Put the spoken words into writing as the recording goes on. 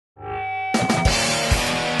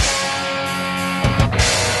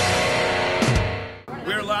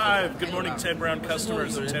live. Good morning, Ted Brown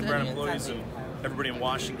customers and Ted Brown employees and everybody in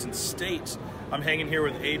Washington State. I'm hanging here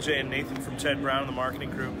with AJ and Nathan from Ted Brown and the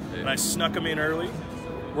marketing crew, and I snuck them in early.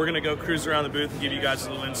 We're going to go cruise around the booth and give you guys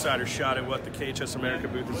a little insider shot at what the KHS America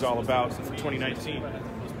booth is all about for 2019.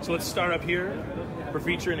 So let's start up here. We're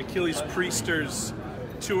featuring Achilles Priester's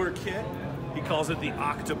tour kit. He calls it the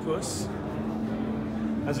Octopus.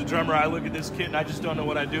 As a drummer, I look at this kit and I just don't know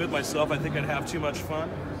what I'd do with myself. I think I'd have too much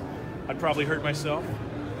fun. I'd probably hurt myself.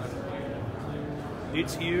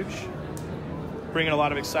 It's huge. Bringing a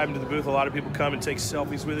lot of excitement to the booth. A lot of people come and take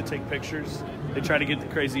selfies with it, take pictures. They try to get the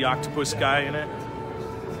crazy octopus guy in it.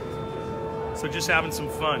 So just having some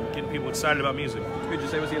fun, getting people excited about music. Could you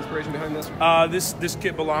say what's the inspiration behind this? This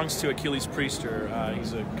kit belongs to Achilles Priester.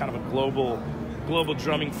 He's a kind of a global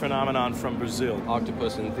drumming phenomenon from Brazil.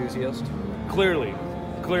 Octopus enthusiast? Clearly.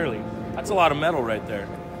 That's a lot of metal right there.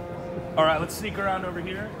 All right, let's sneak around over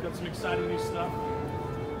here. Got some exciting new stuff.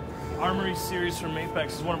 Armory series from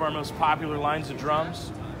Apex is one of our most popular lines of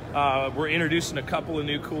drums. We're introducing a couple of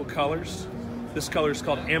new cool colors. This color is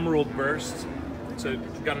called Emerald Burst. So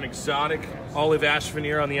got an exotic olive ash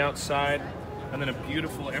veneer on the outside, and then a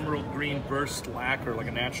beautiful emerald green burst lacquer, like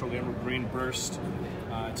a natural emerald green burst.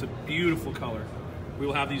 It's a beautiful color. We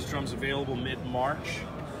will have these drums available mid-March.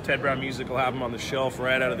 Ted Brown Music will have them on the shelf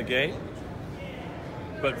right out of the gate.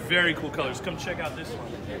 But very cool colors. Come check out this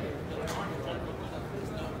one.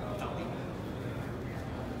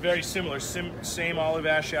 Very similar, same olive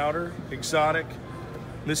ash outer, exotic.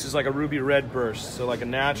 This is like a ruby red burst, so like a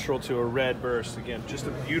natural to a red burst. Again, just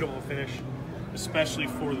a beautiful finish, especially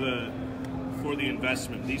for the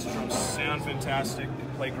investment. These drums sound fantastic,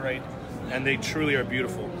 they play great, and they truly are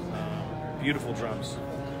beautiful. Beautiful drums.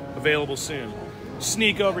 Available soon.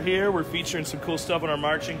 Sneak over here, we're featuring some cool stuff on our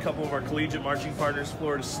marching, a couple of our collegiate marching partners,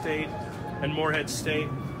 Florida State and Morehead State.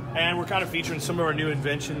 And we're kind of featuring some of our new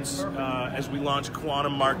inventions as we launch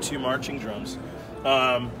Quantum Mark II marching drums.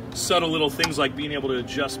 Subtle little things like being able to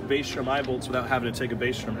adjust bass drum eye bolts without having to take a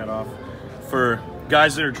bass drum head off. For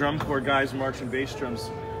guys that are drum corps guys marching bass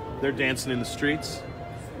drums, they're dancing in the streets.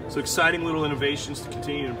 So exciting little innovations to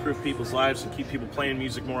continue to improve people's lives and keep people playing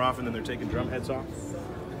music more often than they're taking drum heads off.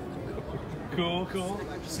 Cool.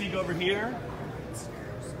 Sneak over here.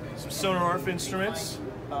 Some Sonar Orff instruments.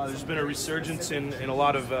 There's been a resurgence in a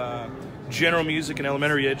lot of general music and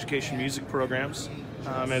elementary education music programs.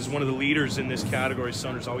 As one of the leaders in this category,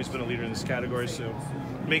 Sonar's always been a leader in this category, so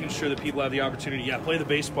making sure that people have the opportunity. Yeah, play the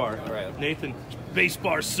bass bar. All right. Nathan, bass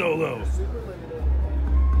bar solo.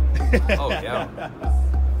 Oh, yeah.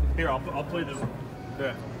 Here, I'll play this one.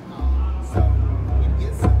 Yeah.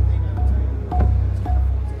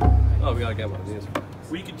 Oh, we gotta get one of these.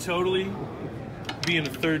 We could totally be in the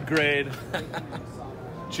 3rd grade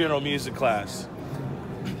general music class.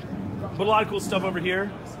 But a lot of cool stuff over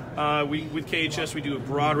here. With KHS, we do a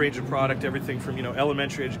broad range of product, everything from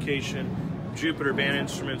elementary education, Jupiter band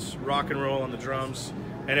instruments, rock and roll on the drums,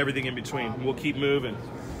 and everything in between. We'll keep moving.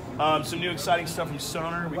 Some new exciting stuff from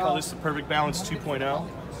Sonar. We call this the Perfect Balance 2.0.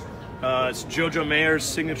 It's Jojo Mayer's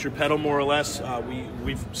signature pedal, more or less.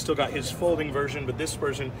 We've still got his folding version, but this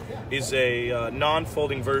version is a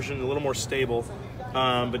non-folding version, a little more stable,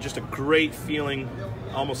 but just a great feeling,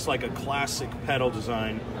 almost like a classic pedal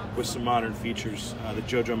design with some modern features that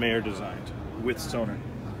Jojo Mayer designed with Sonar.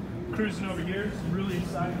 Cruising over here, some really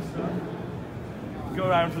exciting stuff. Go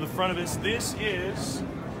around to the front of this. This is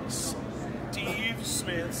Steve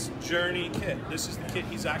Smith's Journey kit. This is the kit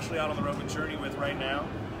he's actually out on the road with Journey with right now.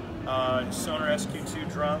 Sonar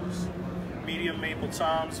SQ2 drums, medium maple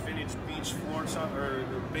toms, vintage beach floor or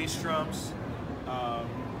bass drums,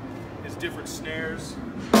 his different snares,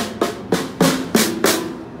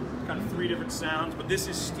 kind of 3 different sounds, but this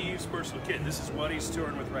is Steve's personal kit. This is what he's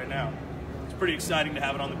touring with right now. It's pretty exciting to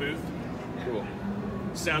have it on the booth. Cool.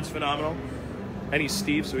 Sounds phenomenal. And he's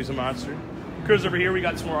Steve, so he's a monster. Cruise over here, we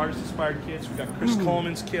got some more artist-inspired kits. We've got Chris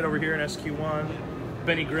Coleman's kit over here in SQ1,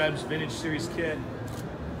 Benny Greb's Vintage Series kit.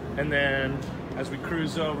 And then, as we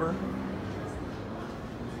cruise over,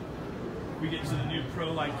 we get to the new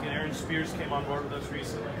Pro Light kit. Aaron Spears came on board with us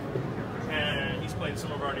recently, and he's played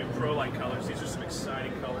some of our new Pro Light colors. These are some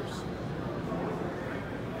exciting colors.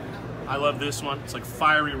 I love this one. It's like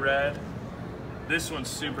fiery red. This one's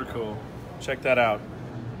super cool. Check that out.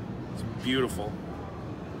 It's beautiful.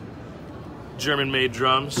 German-made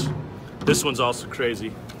drums. This one's also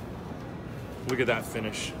crazy. Look at that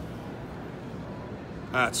finish.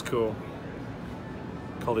 That's cool.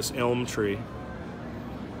 Call this Elm Tree.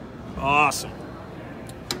 Awesome.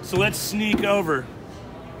 So let's sneak over.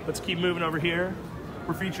 Let's keep moving over here.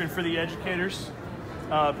 We're featuring for the educators,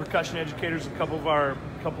 percussion educators, a couple of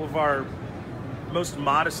our most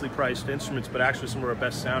modestly priced instruments, but actually some of our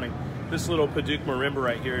best sounding. This little Paduk marimba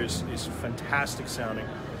right here is fantastic sounding.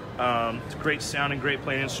 It's a great sounding, great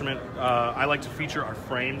playing instrument. I like to feature our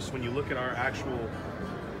frames. When you look at our actual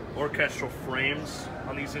orchestral frames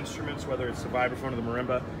on these instruments, whether it's the vibraphone or the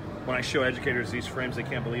marimba, when I show educators these frames, they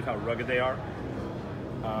can't believe how rugged they are.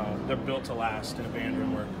 They're built to last in a band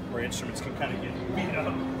room where instruments can kind of get beat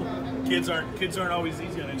up. Kids aren't always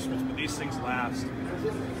easy on instruments, but these things last.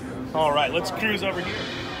 All right, let's cruise over here.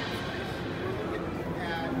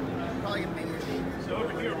 So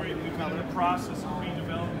over here, we've got the process of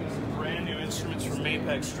redeveloping some brand new instruments from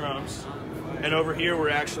Mapex Drums. And over here,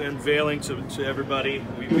 we're actually unveiling to everybody.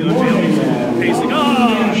 We've unveiling some pacing.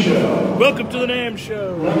 Oh! Welcome to the NAMM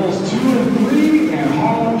show. Levels 2 and 3 and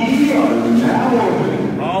Hall E are now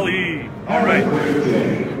open. Hall E. All right.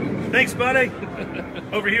 Thanks, buddy.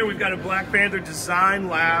 Over here, we've got a Black Panther Design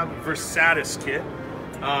Lab Versatis kit.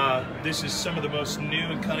 This is some of the most new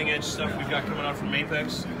and cutting-edge stuff we've got coming out from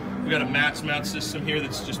Mapex. We've got a mats mount system here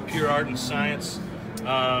that's just pure art and science.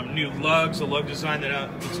 New lugs, a lug design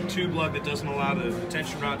it's a tube lug that doesn't allow the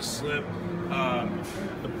tension rod to slip. A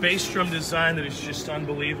bass drum design that is just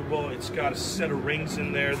unbelievable. It's got a set of rings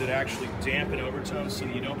in there that actually dampen overtones so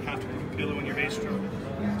that you don't have to put a pillow in your bass drum.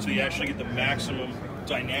 So you actually get the maximum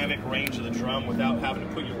dynamic range of the drum without having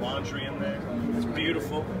to put your laundry in there. It's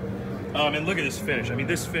beautiful. And look at this finish. I mean,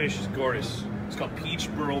 this finish is gorgeous. It's called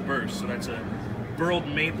Peach Burl Burst. So that's a burled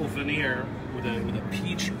maple veneer with a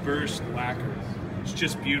peach burst lacquer. It's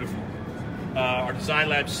just beautiful. Our Design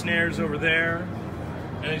Lab snares over there.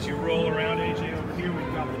 And as you roll around, AJ, over here,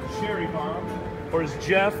 we've got the Cherry Bomb. Or as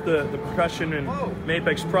Jeff, the percussion and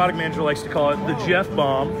Mapex product manager likes to call it, the Jeff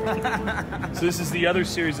Bomb. So this is the other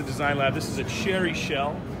series of Design Lab. This is a cherry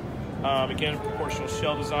shell. Again, proportional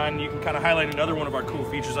shell design. You can kind of highlight another one of our cool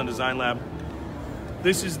features on Design Lab.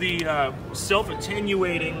 This is the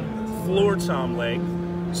self-attenuating floor tom leg.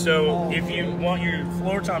 So if you want your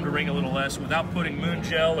floor tom to ring a little less without putting moon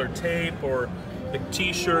gel or tape or the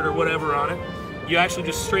t-shirt or whatever on it, you actually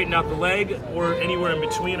just straighten out the leg or anywhere in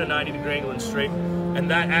between a 90-degree angle and straight, and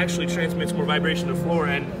that actually transmits more vibration to the floor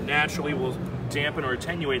and naturally will dampen or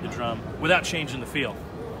attenuate the drum without changing the feel.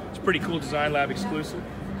 It's a pretty cool Design Lab exclusive.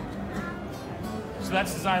 So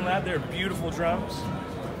that's Design Lab. They're beautiful drums.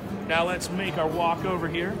 Now let's make our walk over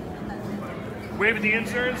here. Wave at the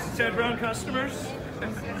interns, Ted Brown customers.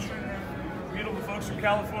 Beautiful folks from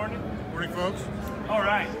California. Morning, folks. All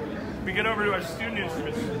right, we get over to our student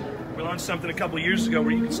instruments. We launched something a couple years ago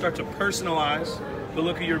where you can start to personalize the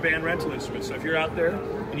look of your band rental instrument. So if you're out there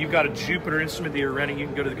and you've got a Jupiter instrument that you're renting, you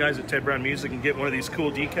can go to the guys at Ted Brown Music and get one of these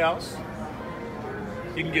cool decals.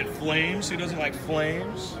 You can get flames. Who doesn't like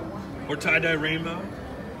flames? Or tie-dye rainbow.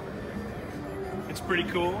 It's pretty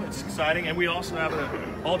cool, it's exciting, and we also have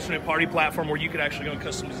an alternate party platform where you could actually go and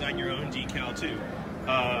custom design your own decal too,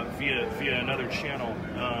 via another channel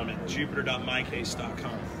at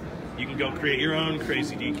jupiter.mycase.com. You can go create your own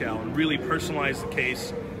crazy decal and really personalize the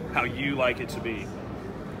case how you like it to be.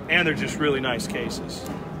 And they're just really nice cases.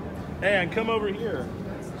 And come over here.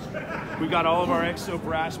 We've got all of our EXO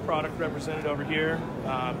brass product represented over here.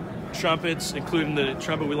 Trumpets, including the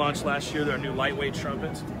trumpet we launched last year, our new lightweight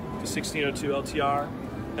trumpet, the 1602 LTR.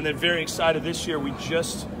 And then very excited this year, we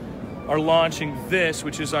just are launching this,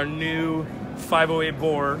 which is our new 508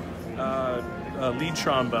 bore lead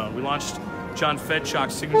trombone. We launched John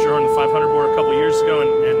Fedchuk's signature on the 500 bore a couple years ago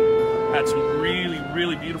and had some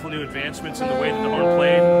really beautiful new advancements in the way that the horn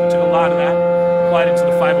played. Took a lot of that, applied it to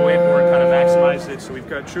the 508 bore and kind of maximized it. So we've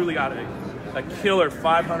truly got a killer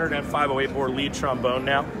 500 and 508 bore lead trombone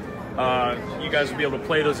now. You guys will be able to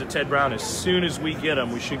play those at Ted Brown as soon as we get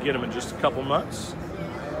them. We should get them in just a couple months.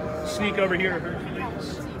 Sneak over here to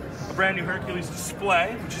Hercules, a brand new Hercules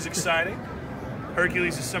display, which is exciting.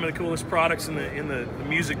 Hercules is some of the coolest products in the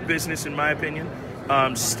music business, in my opinion.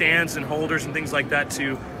 Stands and holders and things like that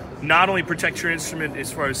to not only protect your instrument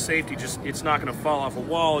as far as safety, just it's not going to fall off a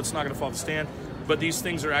wall, it's not going to fall off the stand, but these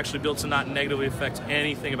things are actually built to not negatively affect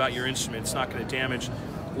anything about your instrument. It's not going to damage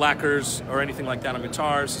lacquers or anything like that on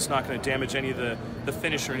guitars. It's not going to damage any of the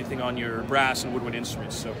finish or anything on your brass and woodwind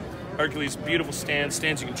instruments. So Hercules, beautiful stands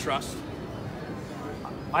you can trust.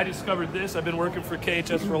 I discovered this. I've been working for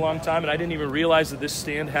KHS for a long time, and I didn't even realize that this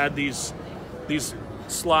stand had these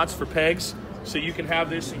slots for pegs. So you can have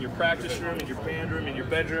this in your practice room, in your band room, in your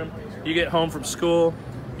bedroom. You get home from school,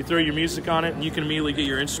 you throw your music on it, and you can immediately get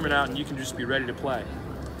your instrument out, and you can just be ready to play.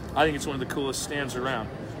 I think it's one of the coolest stands around.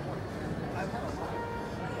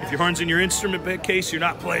 If your horn's in your instrument case, you're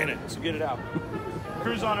not playing it, so get it out.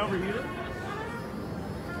 Cruise on over here.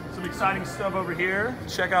 Some exciting stuff over here.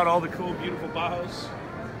 Check out all the cool, beautiful Bajos.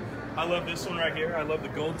 I love this one right here. I love the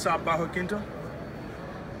gold top Bajo Quinto.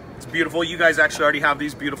 It's beautiful. You guys actually already have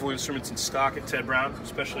these beautiful instruments in stock at Ted Brown,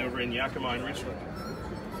 especially over in Yakima and Richmond.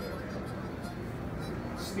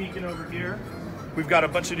 Sneaking over here, we've got a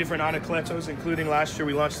bunch of different Anacletos, including last year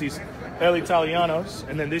we launched these El Italianos,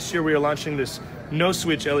 and then this year we are launching this no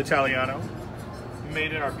switch El Italiano,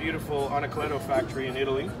 made in our beautiful Anacleto factory in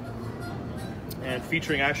Italy, and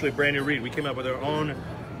featuring actually a brand new reed. We came up with our own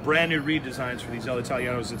brand new reed designs for these El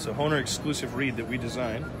Italianos. It's a Hohner exclusive reed that we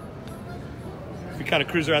designed. If you kind of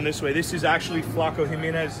cruise around this way, this is actually Flaco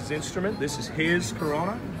Jimenez's instrument. This is his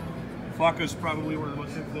Corona. Flaco's probably one of the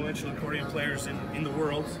most influential accordion players in the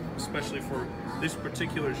world, especially for this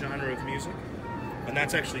particular genre of music. And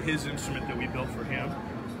that's actually his instrument that we built for him.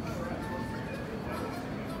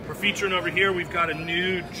 We're featuring over here, we've got a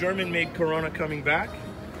new German-made Corona coming back.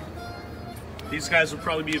 These guys will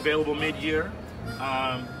probably be available mid-year.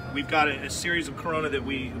 We've got a series of Corona that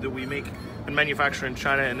we make and manufacture in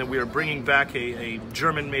China, and then we are bringing back a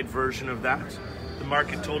German-made version of that. The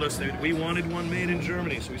market told us that we wanted one made in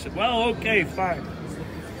Germany, so we said, well, okay, fine.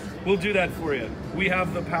 We'll do that for you. We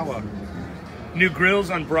have the power. New grills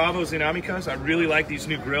on Bravos and Amicas. I really like these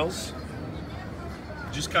new grills.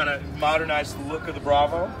 Just kind of modernize the look of the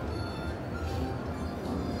Bravo.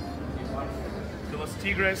 De los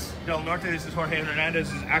Tigres del Norte. This is Jorge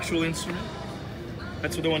Hernandez's actual instrument.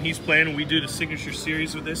 That's the one he's playing, and we do the signature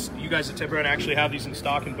series with this. You guys at Ted Brown actually have these in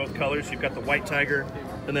stock in both colors. You've got the white tiger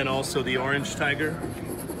and then also the orange tiger.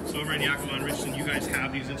 So over in Yakima and Richmond, you guys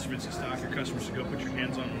have these instruments in stock. Your customers should go put your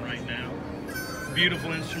hands on them right now.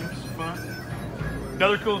 Beautiful instruments, fun.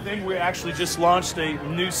 Another cool thing, we actually just launched a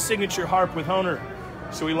new signature harp with Hohner.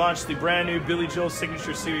 So we launched the brand new Billy Joel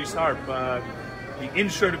Signature Series harp. The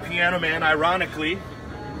intro to Piano Man, ironically,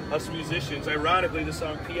 us musicians, ironically, the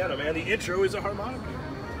song Piano Man, the intro is a harmonica.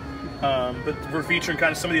 But we're featuring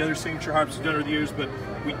kind of some of the other signature harps we've done over the years, but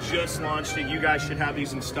we just launched it. You guys should have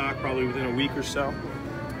these in stock probably within a week or so.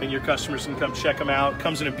 And your customers can come check them out.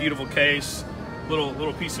 Comes in a beautiful case,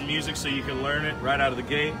 little piece of music so you can learn it right out of the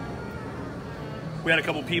gate. We had a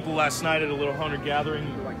couple people last night at a little Hohner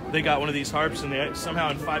gathering. They got one of these harps, and they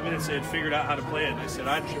somehow in 5 minutes they had figured out how to play it. And I said,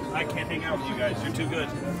 I can't hang out with you guys. You're too good.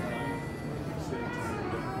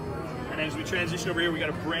 And as we transition over here, we got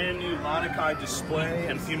a brand new Lanakai display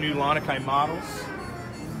and a few new Lanakai models.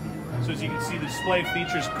 So as you can see, the display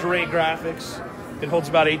features great graphics. It holds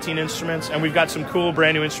about 18 instruments, and we've got some cool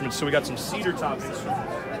brand new instruments. So we got some cedar top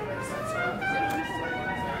instruments.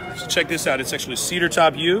 So check this out. It's actually a cedar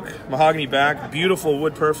top uke, mahogany back, beautiful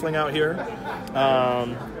wood purfling out here.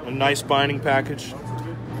 A nice binding package.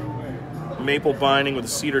 Maple binding with a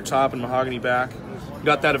cedar top and mahogany back.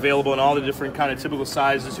 Got that available in all the different kind of typical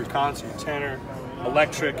sizes, your concert, tenor,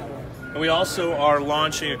 electric. And we also are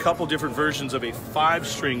launching a couple different versions of a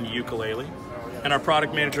 5-string ukulele. And our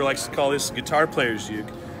product manager likes to call this guitar player's uke.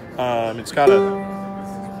 It's got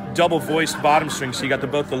a double voiced bottom string, so you got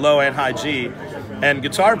both the low and high G. And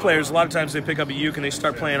guitar players, a lot of times they pick up a uke and they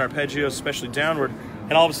start playing arpeggios, especially downward,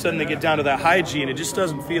 and all of a sudden they get down to that high G and it just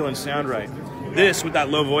doesn't feel and sound right. This, with that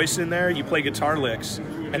low voice in there, you play guitar licks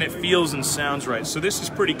and it feels and sounds right. So this is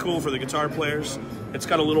pretty cool for the guitar players. It's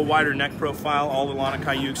got a little wider neck profile, all the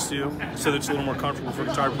Lanakai ukes do, so it's a little more comfortable for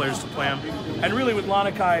guitar players to play them. And really with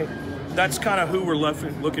Lanakai, that's kind of who we're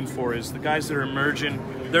looking for, is the guys that are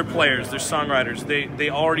emerging. They're players, they're songwriters, they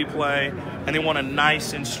already play, and they want a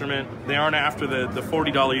nice instrument. They aren't after the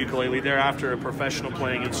 $40 ukulele, they're after a professional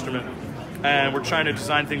playing instrument. And we're trying to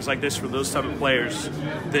design things like this for those type of players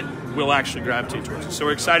that will actually gravitate towards it. So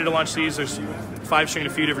we're excited to launch these. There's 5-string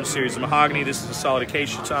in a few different series. The mahogany, this is a solid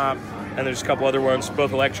acacia top, and there's a couple other ones,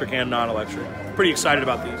 both electric and non-electric. Pretty excited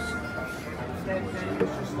about these.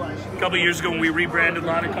 A couple years ago when we rebranded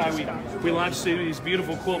Lanakai, we launched these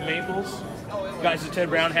beautiful quilt maples. You guys at Ted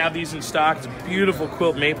Brown have these in stock. It's a beautiful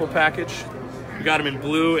quilt maple package. We got them in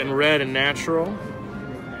blue and red and natural.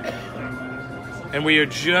 And we are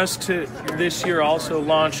just this year also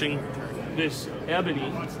launching this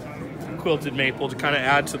ebony quilted maple to kind of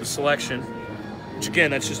add to the selection. Which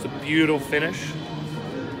again, that's just a beautiful finish.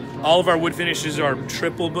 All of our wood finishes are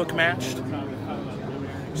triple book matched.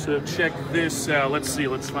 So check this out. Let's see,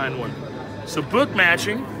 let's find one. So book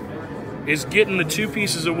matching is getting the two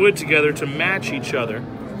pieces of wood together to match each other,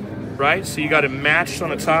 right? So you got it matched on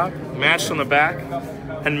the top, matched on the back,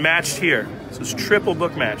 and matched here. So it's triple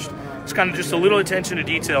book matched. It's kind of just a little attention to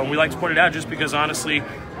detail, and we like to point it out just because honestly,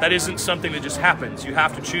 that isn't something that just happens. You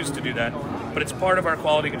have to choose to do that, but it's part of our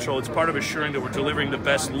quality control. It's part of assuring that we're delivering the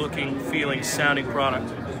best looking, feeling, sounding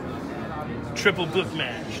product. Triple book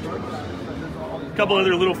matched. A couple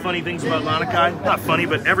other little funny things about Lanakai. Not funny,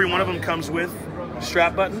 but every one of them comes with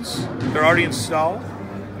strap buttons. They're already installed.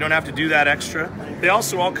 You don't have to do that extra. They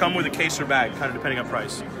also all come with a case or bag, kind of depending on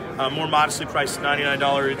price. More modestly priced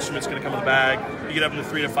 $99 instrument's going to come with a bag. You get up into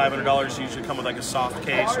 $300 to $500. You usually come with like a soft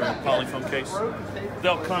case or a polyfoam case.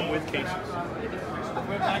 They'll come with cases.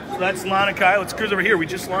 So that's Lanakai. Let's cruise over here. We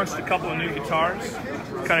just launched a couple of new guitars,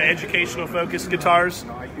 kind of educational focused guitars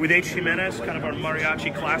with H. Jimenez, kind of our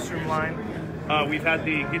mariachi classroom line. We've had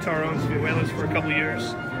the Guitarrones Vihuelas for a couple of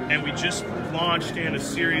years, and we just launched in a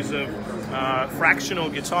series of fractional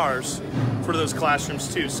guitars for those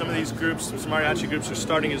classrooms too. Some of these groups, some mariachi groups, are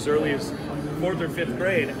starting as early as 4th or 5th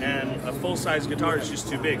grade, and a full-size guitar is just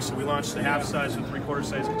too big. So we launched the half-size and 3/4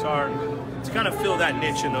 size guitar to kind of fill that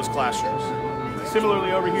niche in those classrooms.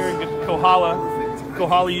 Similarly, over here in Kohala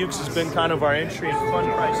Ukes has been kind of our entry and fun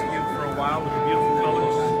price uke for a while with the beautiful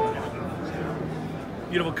colors.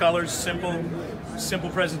 Beautiful colors, simple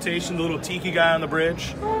presentation, the little tiki guy on the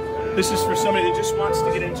bridge. This is for somebody that just wants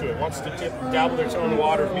to get into it, wants to dabble their toe in the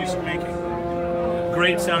water of music making.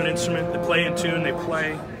 Great sound instrument. They play in tune, they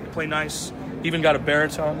play nice. Even got a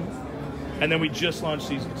baritone. And then we just launched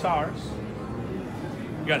these guitars.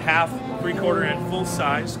 We got half, 3/4, and full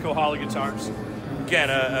size Kohala guitars. Again,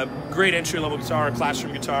 a great entry-level guitar, a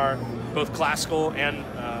classroom guitar, both classical and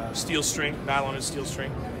steel string, nylon and steel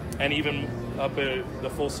string. And even up at the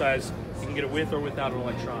full size, you can get it with or without an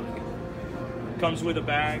electronic. Comes with a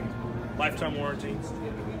bag, lifetime warranty.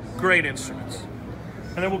 Great instruments.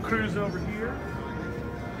 And then we'll cruise over here,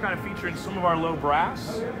 kind of featuring some of our low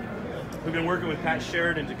brass. We've been working with Pat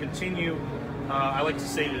Sheridan to continue, I like to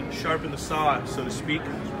say, to sharpen the saw, so to speak,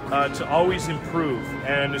 to always improve,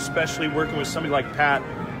 and especially working with somebody like Pat,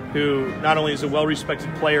 who not only is a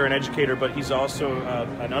well-respected player and educator, but he's also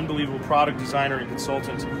an unbelievable product designer and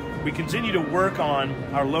consultant. We continue to work on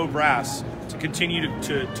our low brass to continue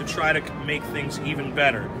to try to make things even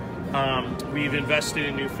better. We've invested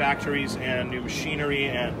in new factories and new machinery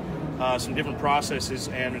and some different processes,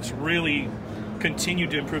 and it's really continued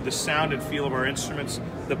to improve the sound and feel of our instruments.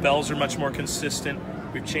 The bells are much more consistent.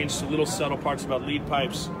 We've changed some little subtle parts about lead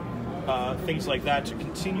pipes, things like that, to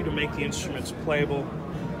continue to make the instruments playable,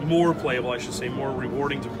 more playable, I should say, more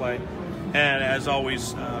rewarding to play. And as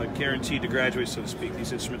always, guaranteed to graduate, so to speak.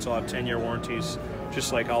 These instruments all have 10-year warranties,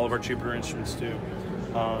 just like all of our Jupiter instruments do.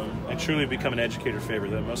 And truly become an educator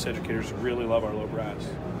favorite. Most educators really love our low brass.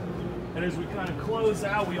 And as we kind of close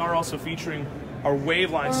out, we are also featuring our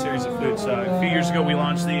Waveline series of flutes. A few years ago we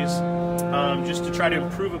launched these just to try to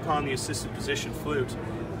improve upon the assisted position flute.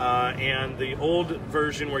 And the old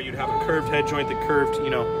version where you'd have a curved head joint that curved,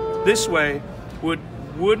 this way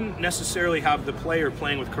wouldn't necessarily have the player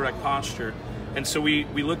playing with correct posture. And so we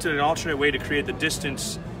looked at an alternate way to create the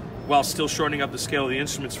distance while still shortening up the scale of the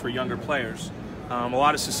instruments for younger players. A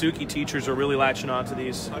lot of Suzuki teachers are really latching onto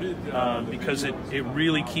these because it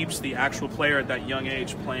really keeps the actual player at that young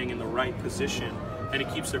age playing in the right position, and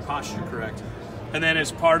it keeps their posture correct. And then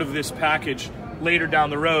as part of this package, later down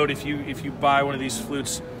the road, if you buy one of these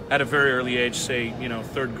flutes at a very early age, say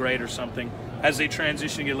 3rd grade or something, as they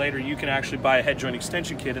transition it later, you can actually buy a head joint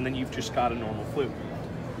extension kit, and then you've just got a normal flute.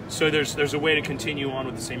 So there's a way to continue on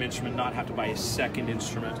with the same instrument, not have to buy a second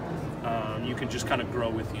instrument. You can just kind of grow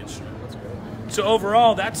with the instrument. So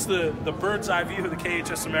overall, that's the bird's eye view of the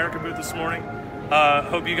KHS America booth this morning.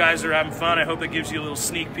 Hope you guys are having fun. I hope that gives you a little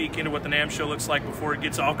sneak peek into what the NAMM show looks like before it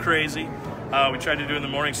gets all crazy. We tried to do it in the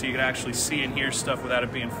morning so you can actually see and hear stuff without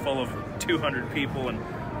it being full of 200 people and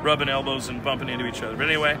rubbing elbows and bumping into each other. But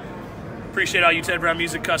anyway, appreciate all you Ted Brown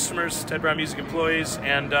Music customers, Ted Brown Music employees,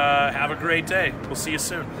 and have a great day. We'll see you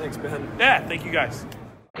soon. Thanks, Ben. Yeah, thank you guys.